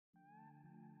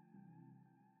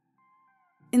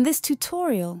In this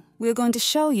tutorial, we are going to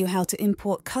show you how to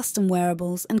import custom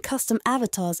wearables and custom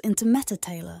avatars into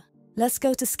METATAILOR. Let's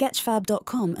go to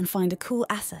sketchfab.com and find a cool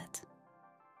asset.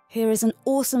 Here is an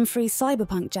awesome free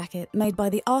cyberpunk jacket made by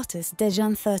the artist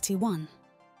Dejan31.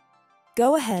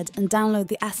 Go ahead and download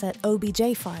the asset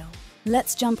OBJ file.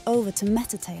 Let's jump over to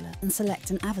METATAILOR and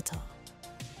select an avatar.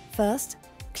 First,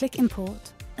 click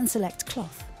Import and select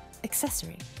Cloth,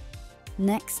 Accessory.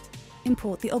 Next,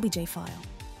 import the OBJ file.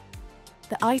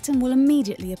 The item will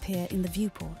immediately appear in the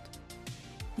viewport.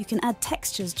 You can add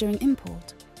textures during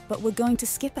import, but we're going to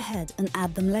skip ahead and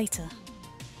add them later.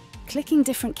 Clicking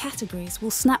different categories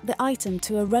will snap the item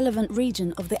to a relevant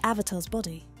region of the avatar's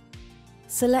body.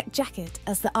 Select Jacket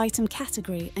as the item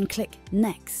category and click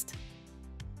Next.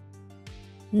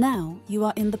 Now you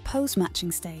are in the pose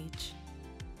matching stage.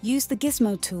 Use the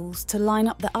gizmo tools to line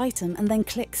up the item and then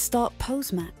click Start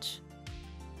Pose Match.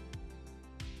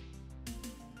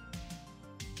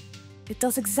 It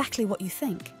does exactly what you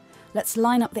think. Let's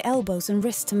line up the elbows and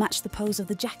wrists to match the pose of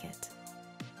the jacket.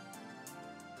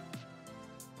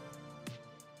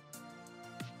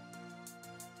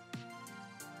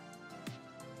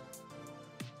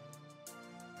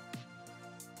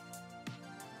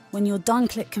 When you're done,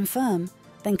 click Confirm,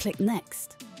 then click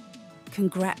Next.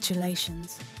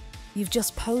 Congratulations! You've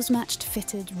just pose matched,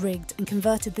 fitted, rigged and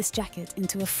converted this jacket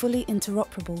into a fully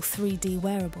interoperable 3D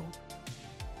wearable.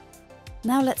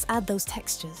 Now let's add those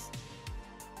textures.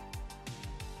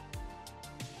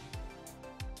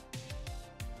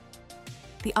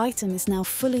 The item is now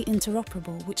fully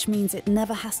interoperable, which means it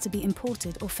never has to be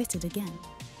imported or fitted again.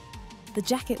 The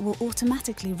jacket will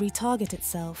automatically retarget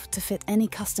itself to fit any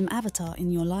custom avatar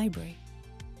in your library.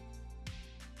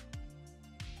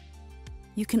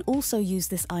 You can also use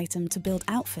this item to build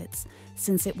outfits,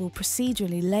 since it will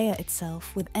procedurally layer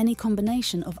itself with any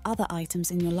combination of other items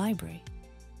in your library.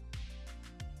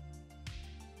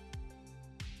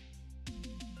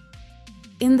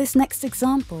 In this next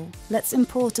example, let's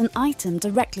import an item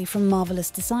directly from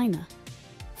Marvelous Designer.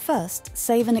 First,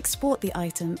 save and export the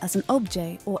item as an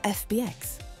objet or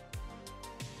FBX.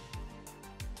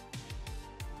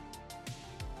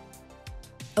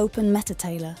 Open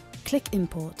METATAILOR, click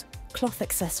Import, Cloth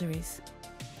Accessories.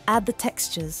 Add the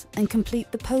textures and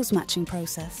complete the pose matching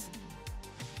process.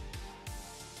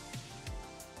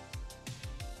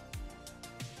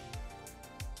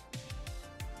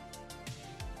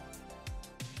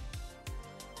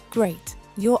 Great!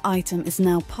 Your item is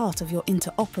now part of your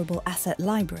interoperable asset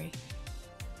library.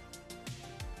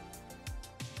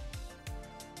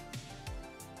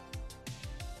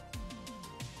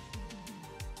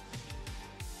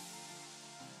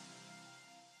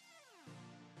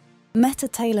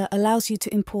 METATAILOR allows you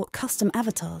to import custom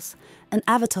avatars and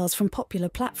avatars from popular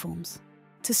platforms.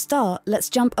 To start, let's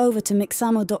jump over to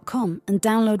Mixamo.com and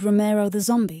download Romero the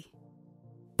Zombie.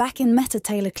 Back in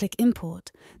METATAILOR, click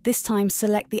Import. This time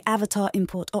select the Avatar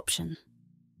Import option.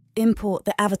 Import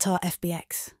the Avatar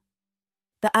FBX.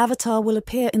 The avatar will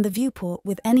appear in the viewport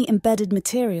with any embedded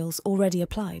materials already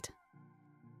applied.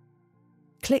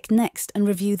 Click Next and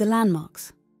review the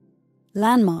landmarks.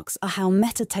 Landmarks are how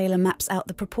METATAILOR maps out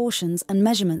the proportions and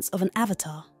measurements of an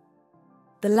avatar.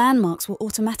 The landmarks will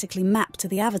automatically map to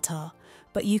the avatar,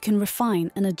 but you can refine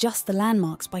and adjust the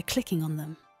landmarks by clicking on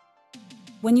them.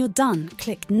 When you're done,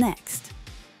 click Next.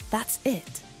 That's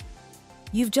it.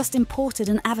 You've just imported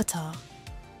an avatar.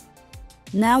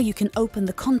 Now you can open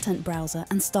the content browser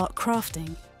and start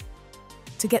crafting.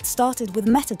 To get started with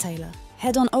METATAILOR,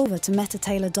 head on over to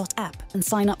metatailor.app and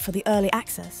sign up for the early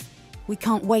access. We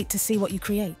can't wait to see what you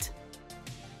create.